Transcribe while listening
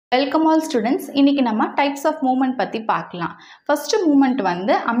Welcome all students. இன்னைக்கு நம்ம types of movement பத்தி பார்க்கலாம். First movement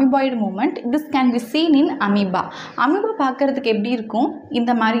வந்து amoeboid movement. This can be seen in amoeba. Amoeba பார்க்கிறதுக்கு எப்படி இருக்கும்?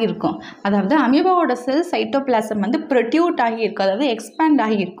 இந்த மாதிரி இருக்கும். அதாவது amoebaவோட செல் சைட்டோபிளாசம் வந்து protrude ஆகி இருக்கும். அதாவது expand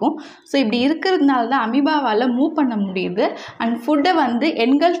ஆகி இருக்கும். ஸோ இப்படி இருக்கிறதுனால தான் அமீபாவால் மூவ் பண்ண முடியுது அண்ட் ஃபுட்டை வந்து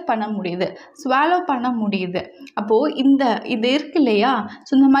engulf பண்ண முடியுது, swallow பண்ண முடியுது. அப்போது இது இருக்கு இல்லையா,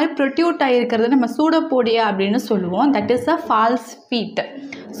 ஸோ இந்த மாதிரி protrude ஆகி இருக்கிறது நம்ம சூடோபோடியா அப்படின்னு சொல்லுவோம். That is a false feet.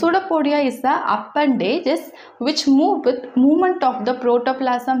 Pseudopodia is the appendages which move with movement of the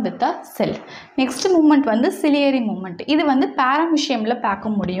protoplasm with the cell. Next movement வந்து ciliary movement. இது வந்து parameciumல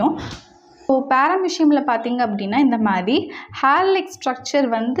பார்க்க முடியும். ஸோ பேராமிஷியமில் பார்த்தீங்க அப்படின்னா இந்த மாதிரி ஹேர் லைக் ஸ்ட்ரக்சர்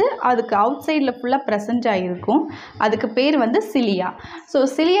வந்து அதுக்கு அவுட் சைடில் ஃபுல்லாக ப்ரெசென்ட் ஆகிருக்கும். அதுக்கு பேர் வந்து சிலியா. So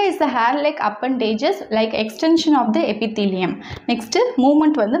சிலியா is the hair like appendages like extension of the epithelium. Next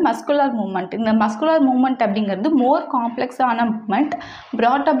moment வந்து மஸ்குலர் மூமெண்ட். இந்த மஸ்குலர் மூமெண்ட் அப்படிங்கிறது மோர் காம்ப்ளெக்ஸான moment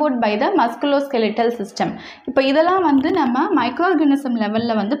brought about by the musculoskeletal system. இப்போ இதெல்லாம் வந்து நம்ம மைக்ரோ ஆர்கானிசம்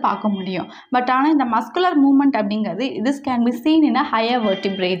லெவலில் வந்து பார்க்க முடியும். பட் ஆனால் இந்த மஸ்குலர் மூமெண்ட் அப்படிங்கிறது this can be seen in a higher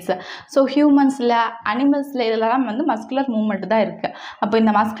vertebrates. So ஹியூமன்ஸில், அனிமல்ஸில் இதெல்லாம் வந்து மஸ்குலர் மூமெண்ட் தான் இருக்குது. அப்போ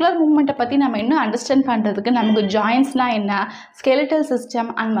இந்த மஸ்குலர் மூமெண்ட்டை பற்றி நம்ம இன்னும் அண்டர்ஸ்டாண்ட் பண்ணுறதுக்கு நமக்கு ஜாயின்ஸ்னால் என்ன, ஸ்கெலிட்டல் சிஸ்டம்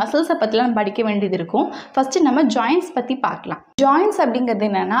அண்ட் மசில்ஸை பற்றிலாம் நம்ம படிக்க வேண்டியது இருக்கும். ஃபஸ்ட்டு நம்ம ஜாயின்ஸ் பற்றி பார்க்கலாம். ஜாயின்ஸ் அப்படிங்கிறது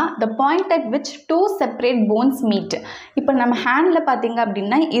என்னென்னா the point at which two separate bones meet. இப்போ நம்ம ஹேண்டில் பார்த்தீங்க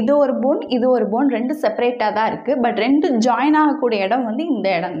அப்படின்னா இது ஒரு போன் ரெண்டு செப்பரேட்டாக தான் இருக்குது. பட் ரெண்டு ஜாயின் ஆகக்கூடிய இடம் வந்து இந்த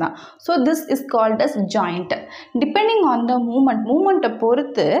இடம் தான். So this is called as joint. Depending on the மூமெண்ட்டை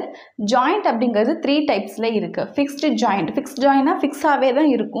பொறுத்து ஜாயிண்ட் அப்படிங்கிறது 3 டைப்ஸில் இருக்குது. ஃபிக்ஸ்டு ஜாயிண்ட்னா ஃபிக்ஸாகவே தான்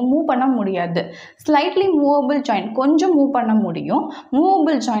இருக்கும், மூவ் பண்ண முடியாது. ஸ்லைட்லி மூவபிள் ஜாயிண்ட், கொஞ்சம் மூவ் பண்ண முடியும்.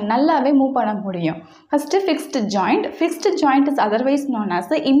 மூவபிள் ஜாயிண்ட், நல்லாவே மூவ் பண்ண முடியும். First fixed joint is otherwise known as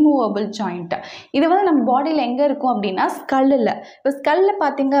the immovable joint. இது வந்து நம்ம பாடியில் எங்கே இருக்கும் அப்படின்னா ஸ்கல்லில். இப்போ ஸ்கல்லில்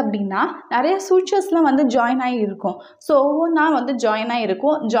பார்த்தீங்க அப்படின்னா நிறைய சூச்சர்ஸ்லாம் வந்து ஜாயின் ஆகி இருக்கும். ஸோ ஒவ்வொன்றா வந்து ஜாயின் ஆகி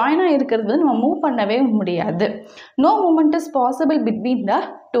இருக்கும். ஜாயின் ஆகி இருக்கிறது வந்து நம்ம மூவ் பண்ணவே முடியாது. No moment is possible between the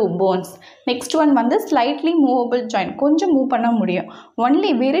two bones. Next one வந்து slightly movable joint, கொஞ்சம் மூவ் பண்ண முடியும். Only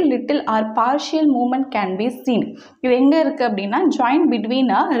very little or partial movement can be seen. இது எங்கே இருக்குது அப்படின்னா joint between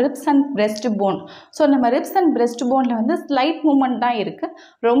a ribs and breast bone. So நம்ம ribs and breast boneல வந்து slight movement தான் இருக்குது,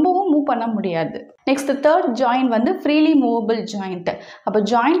 ரொம்பவும் மூவ் பண்ண முடியாது. நெக்ஸ்ட் தேர்ட் ஜாயிண்ட் வந்து ஃப்ரீலி மூவபிள் ஜாயிண்ட். அப்போ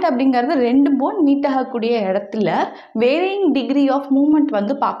ஜாயிண்ட் அப்படிங்கிறது ரெண்டு போன் மீட் ஆகக்கூடிய இடத்துல வேரியிங் டிகிரி ஆஃப் மூவ்மெண்ட்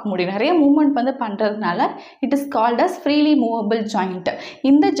வந்து பார்க்க முடியும். நிறைய மூவ்மெண்ட் வந்து பண்ணுறதுனால it is called as freely movable joint.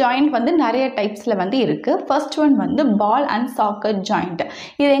 இந்த ஜாயிண்ட் வந்து நிறைய டைப்ஸில் வந்து இருக்குது. ஃபர்ஸ்ட் ஒன் வந்து பால் அண்ட் சாக்கெட் ஜாயிண்ட்.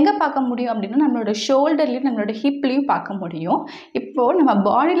 இது எங்கே பார்க்க முடியும் அப்படின்னா நம்மளோட ஷோல்டர்லேயும் நம்மளோட ஹிப்லேயும் பார்க்க முடியும். இப்போது நம்ம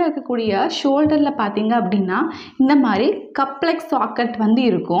பாடியில் இருக்கக்கூடிய ஷோல்டரில் பார்த்தீங்க அப்படின்னா இந்த மாதிரி கப்ளெக்ஸ் சாக்கெட் வந்து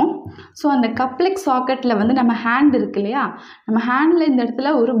இருக்கும். ஸோ அந்த கப்ளெக்ஸ் சாக்கெட்டில் வந்து நம்ம ஹேண்ட் இருக்கு இல்லையா, நம்ம ஹேண்டில் இந்த இடத்துல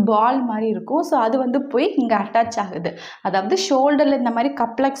ஒரு பால் மாதிரி இருக்கும். ஸோ அது வந்து போய் இங்கே அட்டாச் ஆகுது. அதாவது ஷோல்டரில் இந்த மாதிரி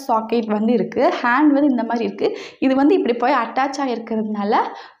கப்ளெக்ஸ் சாக்கெட் வந்து இருக்குது, ஹேண்ட் வந்து இந்த மாதிரி இருக்குது. இது வந்து இப்படி போய் attach ஆகிருக்கிறதுனால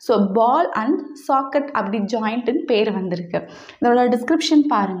so ball and socket அப்படி ஜாயிண்ட்டுன்னு பேர் வந்திருக்கு. இதோட டிஸ்கிரிப்ஷன்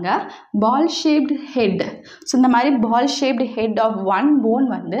பாருங்கள். பால் ஷேப்டு ஹெட். ஸோ இந்த மாதிரி பால் shaped head of one phone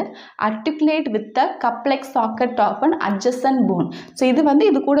வந்து articulate with the complex socket of an adjacent bone. So இது வந்து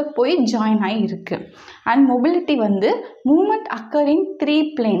இது கூட போய் ஜாயின் ஆகி இருக்கு. அண்ட் மொபிலிட்டி வந்து மூமெண்ட் அக்கரிங் 3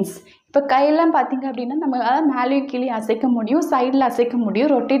 planes. இப்போ கையெல்லாம் பார்த்தீங்க அப்படின்னா நம்மளால் மேலேயும் கீழே அசைக்க முடியும், சைடில் அசைக்க முடியும்,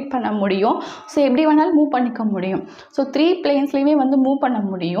 ரொட்டேட் பண்ண முடியும். ஸோ எப்படி வேணாலும் மூவ் பண்ணிக்க முடியும். ஸோ 3 planesலையுமே வந்து மூவ் பண்ண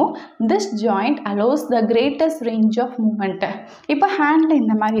முடியும். This joint allows the greatest range of moment. இப்போ ஹேண்டில்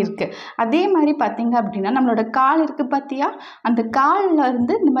இந்த மாதிரி இருக்குது. அதே மாதிரி பார்த்தீங்க அப்படின்னா நம்மளோட கால் இருக்குது பார்த்தியா, அந்த காலில்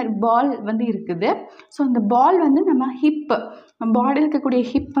இருந்து இந்த மாதிரி பால் வந்து இருக்குது. ஸோ அந்த பால் வந்து நம்ம ஹிப்பு, பாடியில் இருக்கக்கூடிய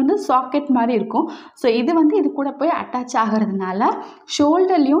ஹிப் வந்து சாக்கெட் மாதிரி இருக்கும். ஸோ இது வந்து இது கூட போய் அட்டாச் ஆகிறதுனால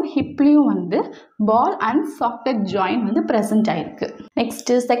ஷோல்டர்லேயும் ஹிப்லேயும் வந்து பால் அண்ட் சாக்கெட் ஜாயின் வந்து ப்ரெசென்ட் ஆகிருக்கு.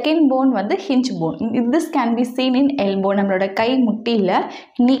 நெக்ஸ்ட்டு செகண்ட் போன் வந்து hinge phone. This can be seen in elbow. நம்மளோட கை முட்டியில்,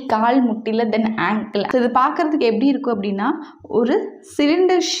 கால் முட்டியில், தென் ஆங்கிள். ஸோ இது பார்க்குறதுக்கு எப்படி இருக்கும் அப்படின்னா ஒரு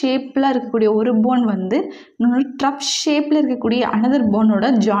சிலிண்டர் ஷேப்பில் இருக்கக்கூடிய ஒரு போன் வந்து இன்னொரு ட்ரப் ஷேப்பில் இருக்கக்கூடிய அனதர் போனோட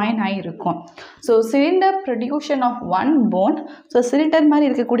ஜாயின் ஆகிருக்கும். So cylinder production of one phone. So cylinder மாதிரி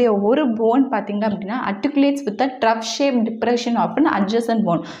இருக்கக்கூடிய ஒரு போன் பார்த்திங்க அப்படின்னா articulates with a trough shape depression of an adjacent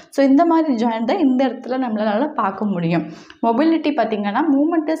bone. So இந்த மாதிரி ஜாயிண்ட் தான் இந்த இடத்துல நம்மளால பார்க்க முடியும். மொபிலிட்டி பார்த்திங்கன்னா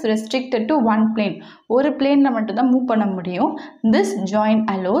moment is restricted to one plane. ஒரு பிளேனில் மட்டும்தான் மூவ் பண்ண முடியும். This joint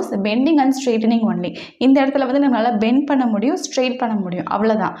allows bending and straightening only. இந்த இடத்துல வந்து நம்மளால் பெண்ட் பண்ண முடியும், ஸ்ட்ரெயிட் பண்ண முடியும்,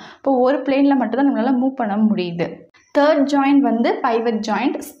 அவ்வளோதான். இப்போ ஒரு பிளேனில் மட்டும்தான் நம்மளால் மூவ் பண்ண முடியுது. தேர்ட் ஜாயிண்ட் வந்து பைவட்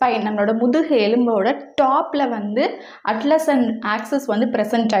ஜாயிண்ட். ஸ்பைன் நம்மளோட முதுகு எலும்போட டாப்பில் வந்து அட்லஸ் அண்ட் ஆக்சஸ் வந்து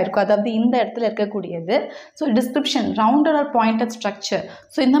ப்ரெசென்ட் ஆகிருக்கும், அதாவது இந்த இடத்துல இருக்கக்கூடியது. So description rounded R pointed structure.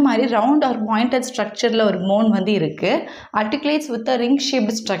 So இந்த மாதிரி ரவுண்ட் ஆர் பாயிண்டட் ஸ்ட்ரக்சரில் ஒரு போன் வந்து இருக்குது. Articulates with ring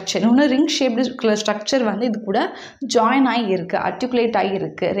shaped structure. இன்னும் ரிங் ஷேப்டு ஸ்ட்ரக்சர் வந்து இது கூட ஜாயின் ஆகி இருக்குது, ஆர்டிகுலேட் ஆகி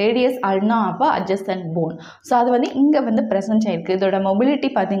இருக்குது. ரேடியஸ் அல்னா அப்போ அட்ஜஸ்டன்ட் போன். ஸோ அது வந்து இங்கே வந்து ப்ரெசென்ட் ஆகிருக்கு. இதோட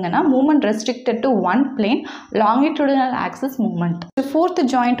மொபிலிட்டி பார்த்தீங்கன்னா moment restricted to one plane, longitudinal axis moment. Fourth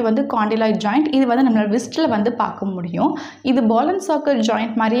joint வந்து காண்டிலாய்ட் ஜாயிண்ட். இது வந்து நம்மளோட விஸ்டில் வந்து பார்க்க முடியும். இது பால் அண்ட் சாக்கர்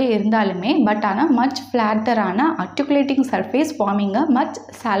ஜாயிண்ட் மாதிரியே இருந்தாலுமே பட் ஆனால் much ஃப்ளாட்டரான articulating surface farming a much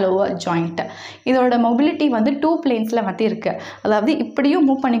சாலோவர் joint. இதோட மொபிலிட்டி வந்து 2 பிளேன்ஸில் வந்து இருக்குது, அதாவது இப்படியும்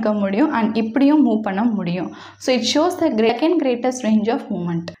மூவ் பண்ணிக்க முடியும் அண்ட் இப்படியும் மூவ் பண்ண முடியும். So it shows the second greatest range of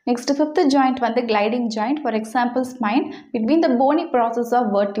movement. Next fifth joint வந்து gliding joint. For example spine between the Fani process of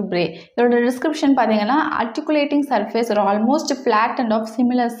வெர்டிப்ரே. இதோட டிஸ்கிரிப்ஷன் பார்த்தீங்கன்னா articulating surface are almost flat and of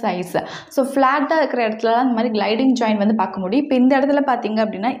similar size. So ஃப்ளாட்டாக இருக்கிற இடத்துல அந்த மாதிரி gliding joint வந்து பார்க்க முடியும். இப்போ இந்த இடத்துல பார்த்தீங்க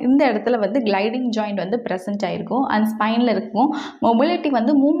அப்படின்னா இந்த இடத்துல வந்து கிளைடிங் ஜாயிண்ட் வந்து ப்ரெசென்ட் ஆகிருக்கும் அண்ட் ஸ்பைனில் இருக்கும். மொபிலிட்டி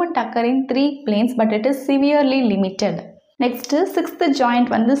வந்து movement occur in 3 planes but it is severely limited. Next sixth joint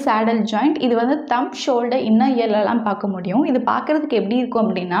வந்து சேடல் ஜாயிண்ட். இது வந்து தம் ஷோல்டர் இன்னர் இயர்லலாம் பார்க்க முடியும். இது பார்க்குறதுக்கு எப்படி இருக்கும்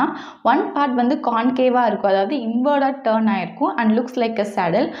அப்படின்னா ஒன் பார்ட் வந்து கான்கேவாக இருக்கும், அதாவது இன்வர்டாக டேர்ன் ஆகிருக்கும் and looks like a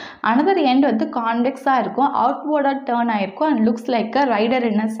saddle. Another end வந்து கான்வெக்ஸாக இருக்கும், அவுட்வர்டாக டேர்ன் ஆகிருக்கும் and looks like a rider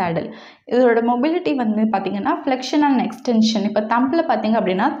in a saddle. இதோட மொபிலிட்டி வந்து பார்த்திங்கன்னா ஃப்ளெக்ஷன் அண்ட் எக்ஸ்டென்ஷன். இப்போ தம்பில் பார்த்திங்க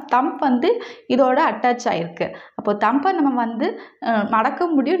அப்படின்னா தம்ப் வந்து இதோட அட்டாச் ஆகிருக்கு. அப்போது தம்பை நம்ம வந்து மடக்க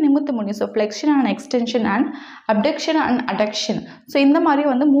முடியும், நிமித்த முடியும். So flexion and extension and abduction and adduction. So இந்த மாதிரி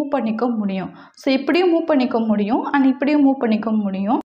வந்து மூவ் பண்ணிக்க முடியும். ஸோ இப்படியும் மூவ் பண்ணிக்க முடியும் அண்ட் இப்படியும் மூவ் பண்ணிக்க முடியும்.